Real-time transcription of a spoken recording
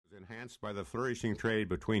enhanced by the flourishing trade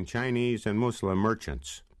between Chinese and Muslim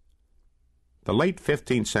merchants. The late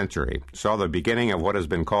 15th century saw the beginning of what has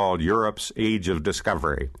been called Europe's Age of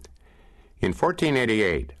Discovery. In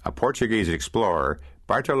 1488, a Portuguese explorer,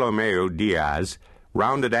 Bartolomeu Diaz,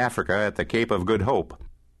 rounded Africa at the Cape of Good Hope.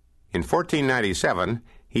 In 1497,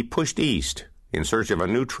 he pushed east in search of a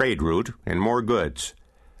new trade route and more goods.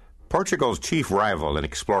 Portugal's chief rival in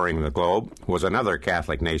exploring the globe was another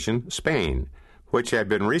Catholic nation, Spain, which had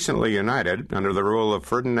been recently united under the rule of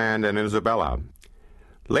Ferdinand and Isabella.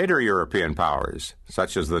 Later European powers,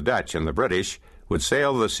 such as the Dutch and the British, would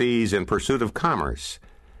sail the seas in pursuit of commerce,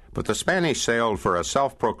 but the Spanish sailed for a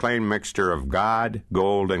self-proclaimed mixture of God,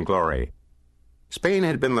 gold, and glory. Spain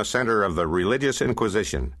had been the center of the religious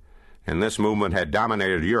Inquisition, and this movement had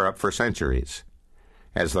dominated Europe for centuries.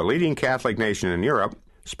 As the leading Catholic nation in Europe,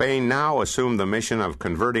 Spain now assumed the mission of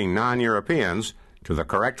converting non-Europeans to the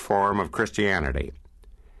correct form of Christianity.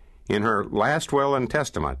 In her last will and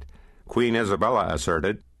testament, Queen Isabella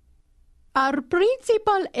asserted, "Our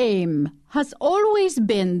principal aim has always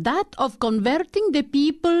been that of converting the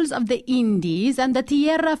peoples of the Indies and the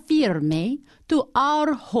Tierra Firme to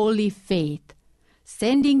our holy faith,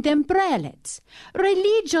 sending them prelates,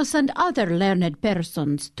 religious and other learned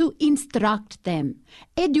persons to instruct them,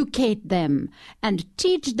 educate them, and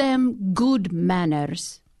teach them good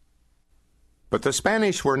manners." But the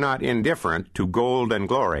Spanish were not indifferent to gold and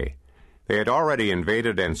glory. They had already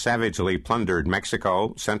invaded and savagely plundered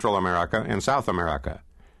Mexico, Central America, and South America.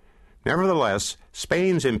 Nevertheless,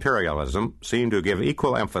 Spain's imperialism seemed to give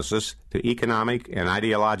equal emphasis to economic and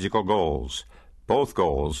ideological goals. Both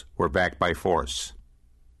goals were backed by force.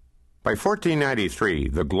 By 1493,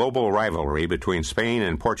 the global rivalry between Spain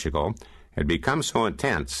and Portugal had become so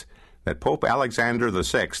intense that Pope Alexander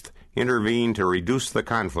VI intervened to reduce the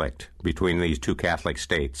conflict between these two Catholic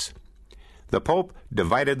states. The Pope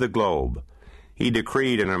divided the globe. He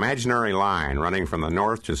decreed an imaginary line running from the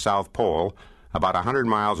North to South Pole about 100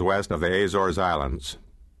 miles west of the Azores Islands.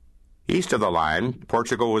 East of the line,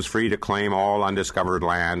 Portugal was free to claim all undiscovered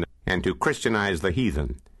land and to Christianize the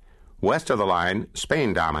heathen. West of the line,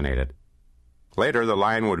 Spain dominated. Later, the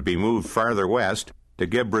line would be moved farther west to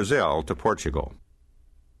give Brazil to Portugal.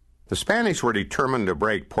 The Spanish were determined to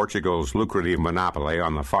break Portugal's lucrative monopoly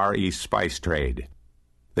on the Far East spice trade.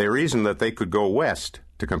 They reasoned that they could go west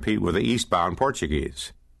to compete with the eastbound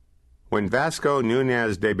Portuguese. When Vasco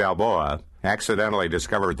Núñez de Balboa accidentally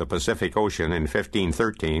discovered the Pacific Ocean in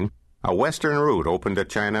 1513, a western route opened to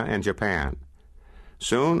China and Japan.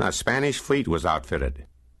 Soon, a Spanish fleet was outfitted.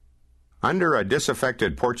 Under a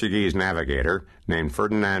disaffected Portuguese navigator named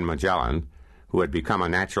Ferdinand Magellan, who had become a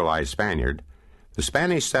naturalized Spaniard, the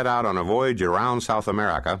Spanish set out on a voyage around South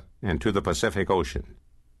America and to the Pacific Ocean.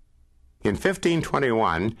 In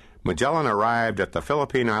 1521, Magellan arrived at the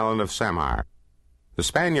Philippine island of Samar. The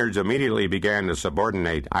Spaniards immediately began to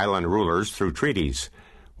subordinate island rulers through treaties,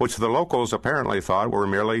 which the locals apparently thought were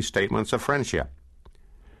merely statements of friendship.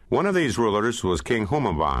 One of these rulers was King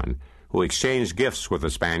Humabon, who exchanged gifts with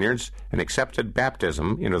the Spaniards and accepted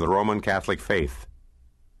baptism into the Roman Catholic faith.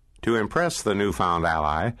 To impress the newfound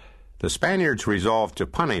ally, the Spaniards resolved to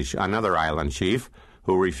punish another island chief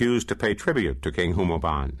who refused to pay tribute to King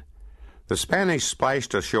Humabon. The Spanish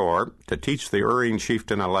splashed ashore to teach the erring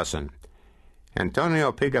chieftain a lesson.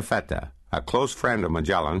 Antonio Pigafetta, a close friend of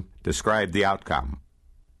Magellan, described the outcome.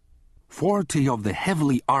 40 of the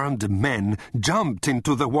heavily armed men jumped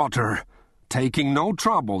into the water, taking no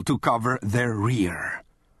trouble to cover their rear.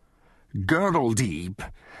 Girdle deep,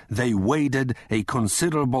 they waded a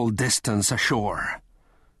considerable distance ashore.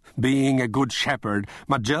 Being a good shepherd,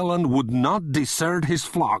 Magellan would not desert his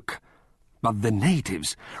flock. But the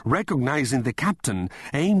natives, recognizing the captain,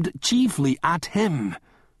 aimed chiefly at him.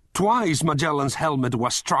 Twice Magellan's helmet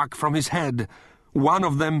was struck from his head. One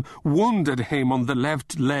of them wounded him on the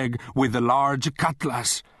left leg with a large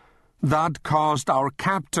cutlass. That caused our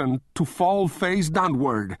captain to fall face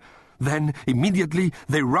downward. Then, immediately,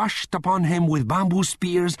 they rushed upon him with bamboo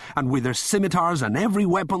spears and with their scimitars and every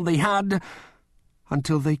weapon they had,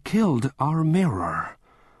 until they killed our mirror,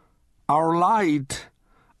 our light,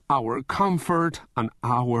 our comfort, and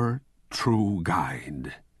our true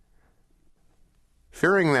guide.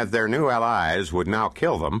 Fearing that their new allies would now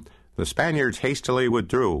kill them, the Spaniards hastily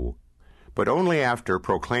withdrew, but only after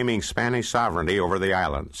proclaiming Spanish sovereignty over the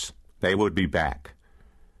islands. They would be back.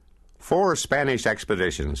 4 Spanish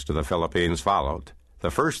expeditions to the Philippines followed. The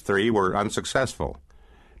first 3 were unsuccessful.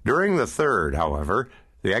 During the third, however,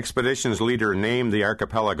 the expedition's leader named the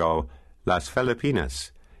archipelago Las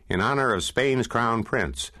Filipinas, in honor of Spain's crown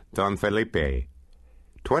prince, Don Felipe.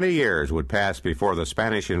 20 years would pass before the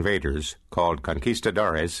Spanish invaders, called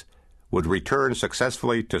conquistadores, would return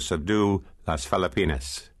successfully to subdue Las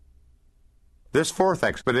Filipinas. This fourth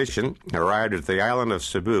expedition arrived at the island of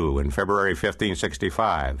Cebu in February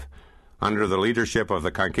 1565, under the leadership of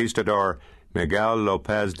the conquistador Miguel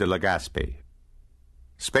Lopez de Legazpi.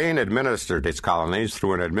 Spain administered its colonies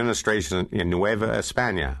through an administration in Nueva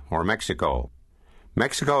España, or Mexico.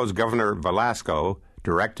 Mexico's Governor Velasco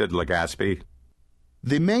directed Legazpi,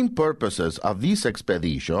 "The main purposes of this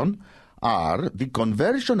expedition are the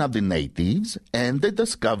conversion of the natives and the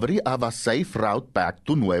discovery of a safe route back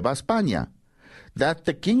to Nueva España, that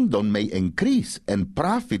the kingdom may increase and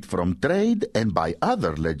profit from trade and by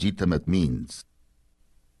other legitimate means."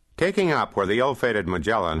 Taking up where the ill-fated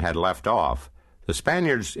Magellan had left off, the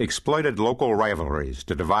Spaniards exploited local rivalries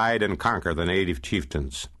to divide and conquer the native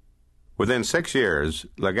chieftains. Within 6 years,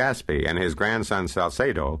 Legazpi and his grandson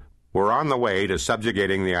Salcedo were on the way to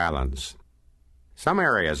subjugating the islands. Some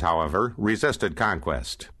areas, however, resisted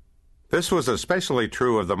conquest. This was especially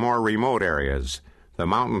true of the more remote areas, the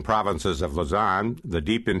mountain provinces of Luzon, the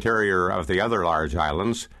deep interior of the other large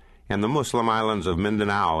islands, and the Muslim islands of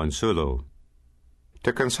Mindanao and Sulu.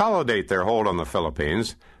 To consolidate their hold on the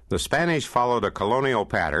Philippines, the Spanish followed a colonial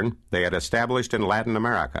pattern they had established in Latin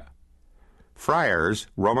America. Friars,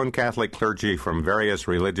 Roman Catholic clergy from various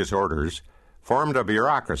religious orders, formed a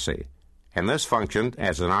bureaucracy, and this functioned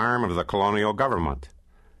as an arm of the colonial government.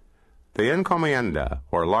 The encomienda,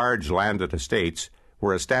 or large landed estates,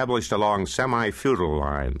 were established along semi-feudal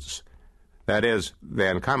lines. That is, the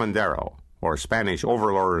encomendero, or Spanish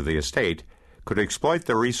overlord of the estate, could exploit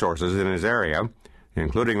the resources in his area,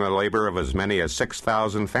 including the labor of as many as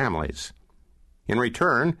 6,000 families. In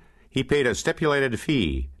return, he paid a stipulated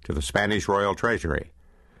fee to the Spanish royal treasury.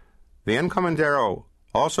 The encomendero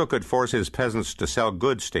also could force his peasants to sell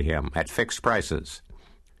goods to him at fixed prices.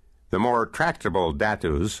 The more tractable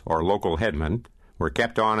datus, or local headmen, were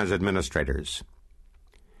kept on as administrators.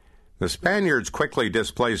 The Spaniards quickly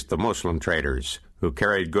displaced the Muslim traders, who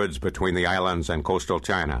carried goods between the islands and coastal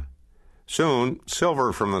China. Soon,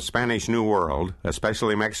 silver from the Spanish New World,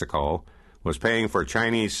 especially Mexico, was paying for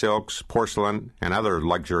Chinese silks, porcelain, and other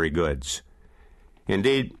luxury goods.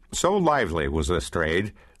 Indeed, so lively was this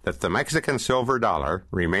trade that the Mexican silver dollar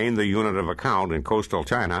remained the unit of account in coastal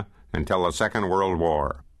China until the Second World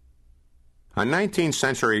War. A 19th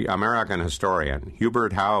century American historian,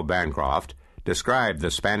 Hubert Howe Bancroft, described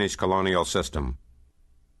the Spanish colonial system.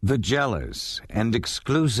 The jealous and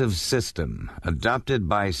exclusive system adopted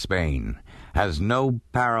by Spain has no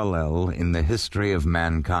parallel in the history of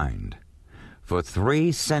mankind. For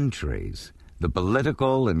 3 centuries, the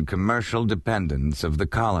political and commercial dependence of the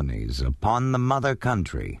colonies upon the mother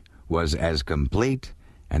country was as complete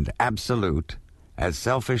and absolute as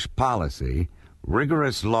selfish policy,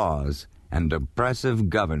 rigorous laws, and oppressive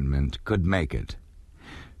government could make it.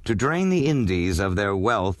 To drain the Indies of their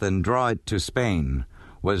wealth and draw it to Spain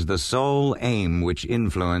was the sole aim which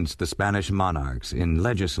influenced the Spanish monarchs in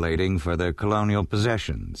legislating for their colonial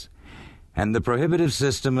possessions, and the prohibitive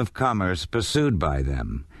system of commerce pursued by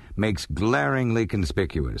them makes glaringly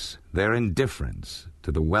conspicuous their indifference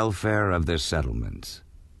to the welfare of their settlements.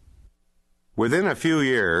 Within a few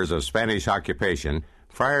years of Spanish occupation,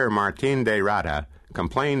 Friar Martin de Rada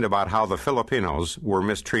complained about how the Filipinos were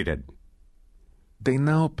mistreated. They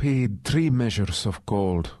now paid 3 measures of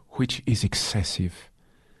gold, which is excessive.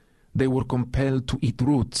 They were compelled to eat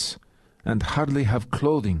roots and hardly have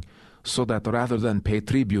clothing, so that rather than pay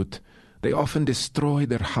tribute, they often destroy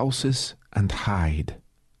their houses and hide.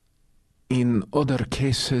 In other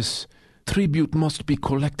cases, tribute must be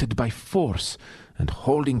collected by force and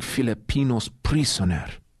holding Filipinos prisoner.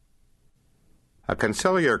 A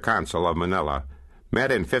conciliar council of Manila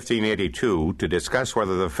met in 1582 to discuss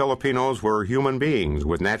whether the Filipinos were human beings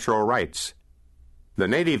with natural rights. The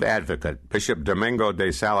native advocate, Bishop Domingo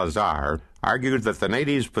de Salazar, argued that the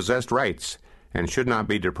natives possessed rights and should not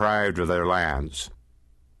be deprived of their lands.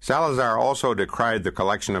 Salazar also decried the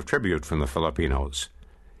collection of tribute from the Filipinos.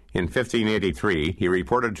 In 1583, he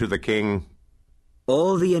reported to the king,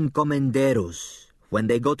 "All the encomenderos, when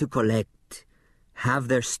they go to collect, have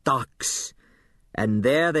their stocks, and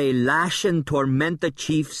there they lash and torment the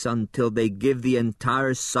chiefs until they give the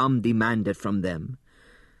entire sum demanded from them.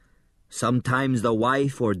 Sometimes the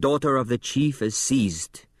wife or daughter of the chief is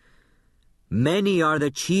seized. Many are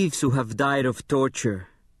the chiefs who have died of torture.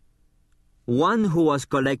 One who was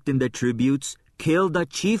collecting the tributes killed a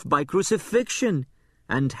chief by crucifixion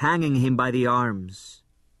and hanging him by the arms."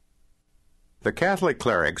 The Catholic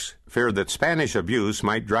clerics feared that Spanish abuse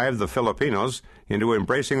might drive the Filipinos into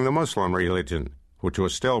embracing the Muslim religion, which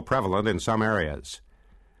was still prevalent in some areas.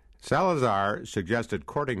 Salazar suggested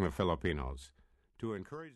courting the Filipinos to encourage